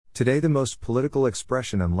Today the most political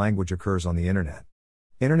expression and language occurs on the internet.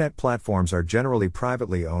 Internet platforms are generally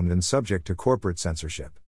privately owned and subject to corporate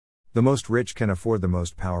censorship. The most rich can afford the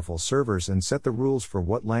most powerful servers and set the rules for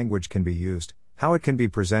what language can be used, how it can be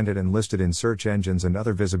presented and listed in search engines and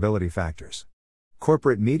other visibility factors.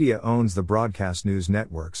 Corporate media owns the broadcast news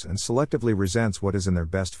networks and selectively resents what is in their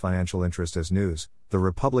best financial interest as news. The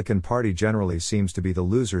Republican Party generally seems to be the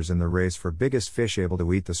losers in the race for biggest fish able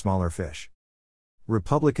to eat the smaller fish.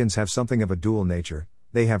 Republicans have something of a dual nature.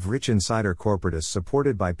 They have rich insider corporatists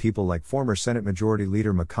supported by people like former Senate Majority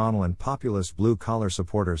Leader McConnell and populist blue-collar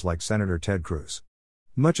supporters like Senator Ted Cruz.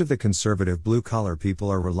 Much of the conservative blue-collar people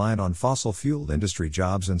are reliant on fossil-fueled industry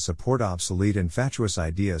jobs and support obsolete and fatuous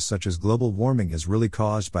ideas such as global warming is really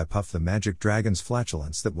caused by Puff the Magic Dragon's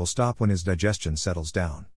flatulence that will stop when his digestion settles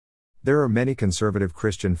down. There are many conservative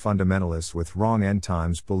Christian fundamentalists with wrong end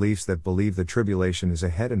times beliefs that believe the tribulation is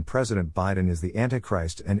ahead and President Biden is the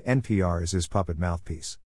Antichrist and NPR is his puppet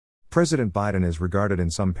mouthpiece. President Biden is regarded in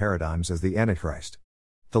some paradigms as the Antichrist.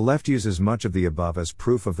 The left uses much of the above as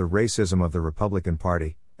proof of the racism of the Republican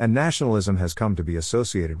Party, and nationalism has come to be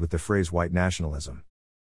associated with the phrase white nationalism.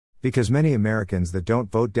 Because many Americans that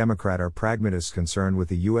don't vote Democrat are pragmatists concerned with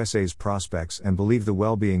the USA's prospects and believe the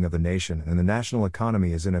well-being of the nation and the national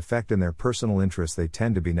economy is in effect in their personal interests, they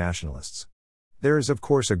tend to be nationalists. There is of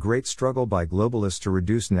course a great struggle by globalists to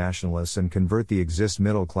reduce nationalists and convert the exist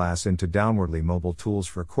middle class into downwardly mobile tools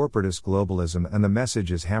for corporatist globalism, and the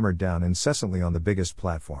message is hammered down incessantly on the biggest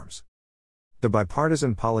platforms. The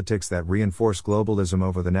bipartisan politics that reinforce globalism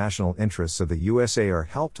over the national interests of the USA are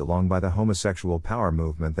helped along by the homosexual power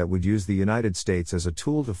movement that would use the United States as a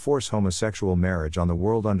tool to force homosexual marriage on the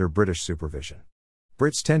world under British supervision.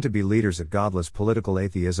 Brits tend to be leaders at godless political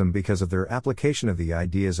atheism because of their application of the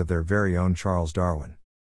ideas of their very own Charles Darwin.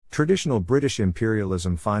 Traditional British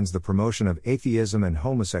imperialism finds the promotion of atheism and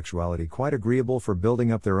homosexuality quite agreeable for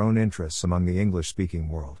building up their own interests among the English-speaking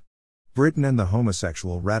world. Britain and the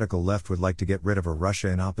homosexual radical left would like to get rid of a Russia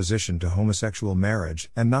in opposition to homosexual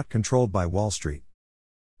marriage and not controlled by Wall Street.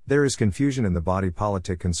 There is confusion in the body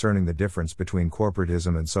politic concerning the difference between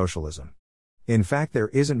corporatism and socialism. In fact, there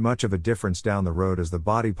isn't much of a difference down the road as the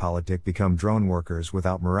body politic become drone workers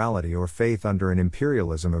without morality or faith under an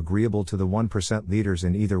imperialism agreeable to the 1% leaders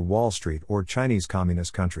in either Wall Street or Chinese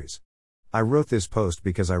communist countries. I wrote this post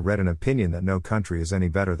because I read an opinion that no country is any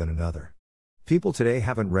better than another. People today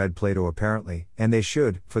haven't read Plato apparently, and they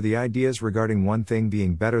should, for the ideas regarding one thing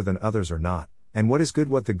being better than others or not, and what is good,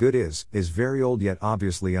 what the good is very old yet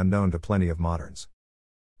obviously unknown to plenty of moderns.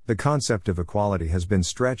 The concept of equality has been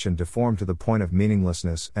stretched and deformed to the point of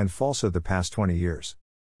meaninglessness and falsehood the past 20 years.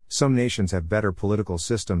 Some nations have better political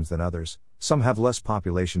systems than others, some have less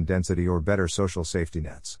population density or better social safety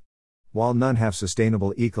nets. While none have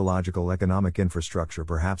sustainable ecological economic infrastructure,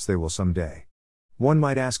 perhaps they will someday. One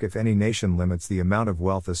might ask if any nation limits the amount of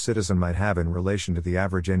wealth a citizen might have in relation to the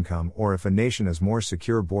average income, or if a nation has more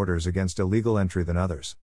secure borders against illegal entry than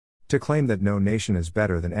others. To claim that no nation is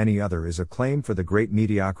better than any other is a claim for the great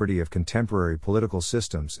mediocrity of contemporary political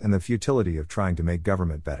systems and the futility of trying to make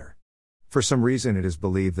government better. For some reason it is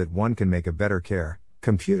believed that one can make a better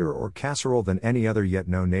computer or casserole than any other, yet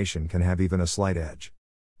no nation can have even a slight edge.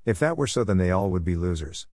 If that were so, then they all would be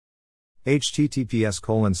losers.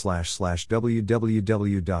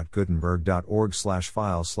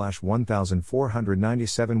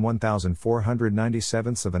 https://www.gutenberg.org/file/1497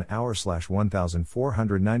 1497 of an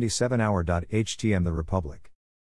hour/1497hour.htm The Republic